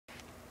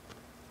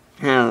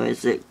How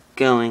is it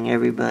going,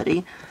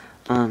 everybody?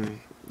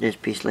 This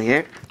Peasley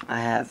here. I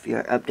have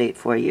your update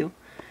for you.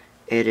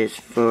 It is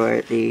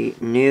for the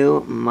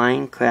new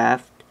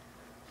Minecraft,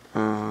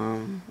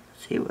 let's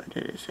see, what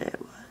did it say it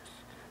was?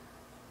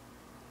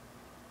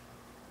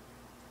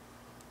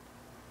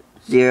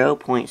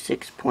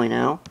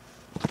 0.6.0,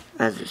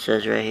 as it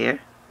says right here.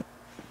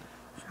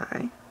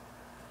 Sorry.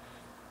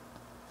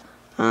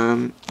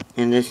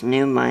 In this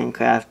new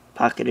Minecraft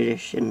Pocket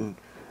Edition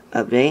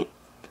update,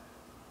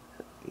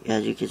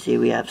 as you can see,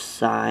 we have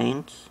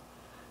signs,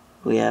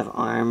 we have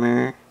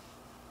armor,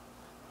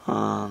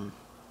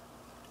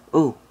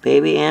 ooh,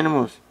 baby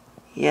animals,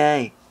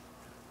 yay.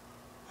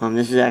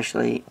 This is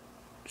actually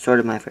sort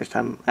of my first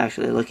time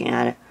actually looking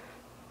at it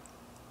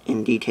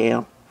in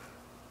detail.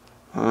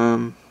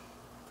 Sky,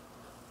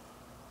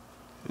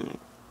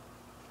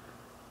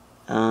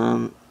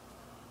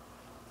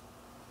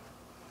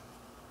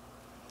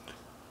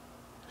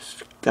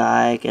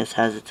 I guess,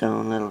 has its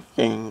own little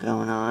thing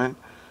going on.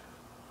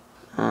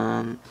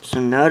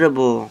 Some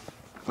notable,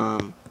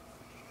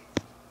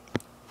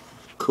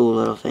 cool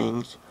little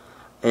things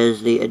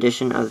is the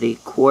addition of the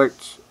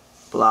quartz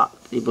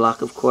block, the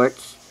block of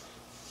quartz,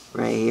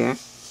 right here.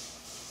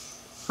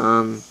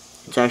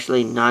 It's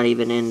actually not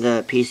even in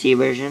the PC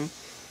version.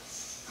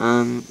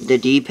 The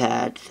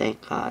D-pad,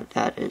 thank God,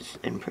 that is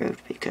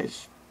improved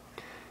because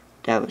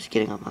that was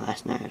getting on my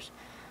last nerves.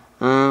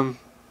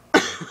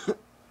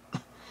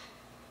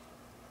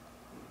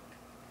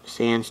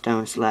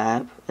 Sandstone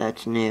slab,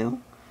 that's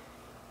new.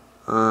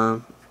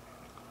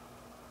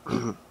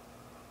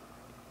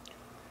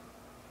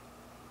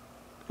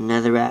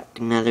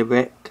 Netherrack, nether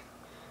brick,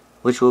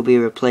 which will be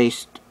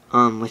replaced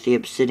with the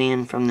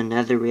obsidian from the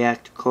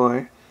Netherrack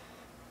core.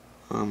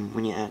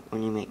 When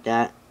you make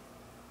that,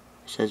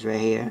 it says right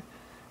here,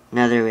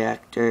 Nether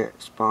reactor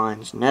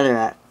spawns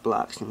Netherrack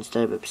blocks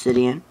instead of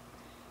obsidian.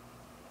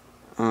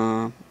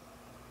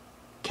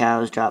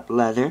 Cows drop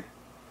leather.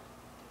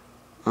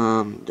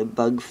 The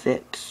bug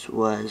fix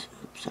was,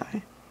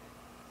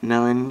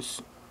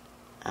 melons.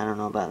 I don't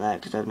know about that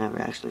because I've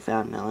never actually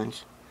found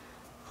melons.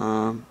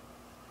 And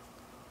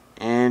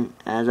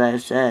as I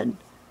said,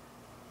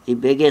 the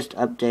biggest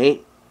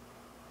update,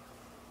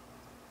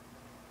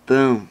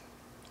 boom,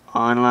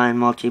 online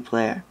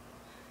multiplayer.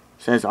 It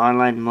says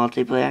online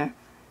multiplayer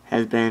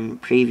has been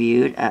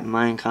previewed at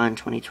Minecon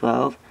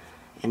 2012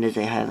 and is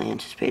a highly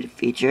anticipated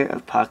feature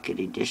of Pocket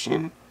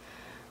Edition,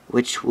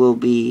 which will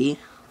be,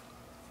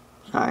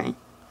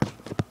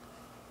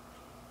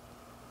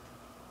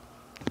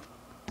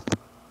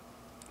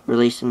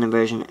 released in the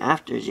version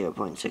after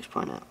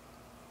 0.6.0.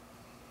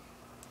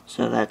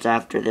 So that's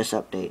after this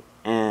update.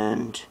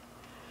 And,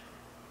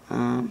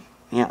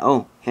 yeah,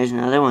 oh, here's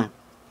another one.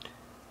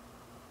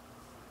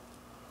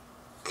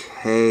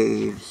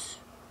 Caves.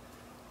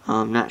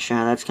 I'm not sure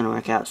how that's going to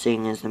work out,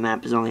 seeing as the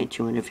map is only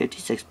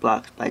 256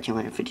 blocks by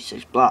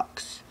 256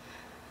 blocks.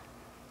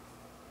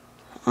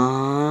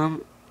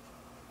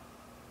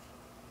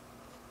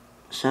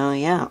 So,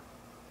 yeah.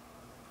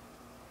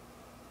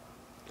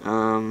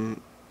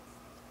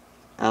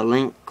 A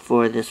link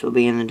for this will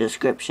be in the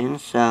description,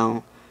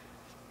 so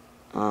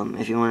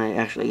if you want to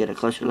actually get a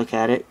closer look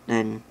at it,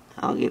 then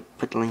I'll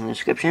put the link in the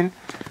description.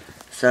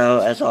 So,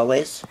 as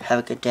always, have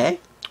a good day,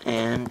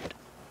 and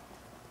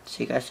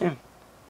see you guys soon.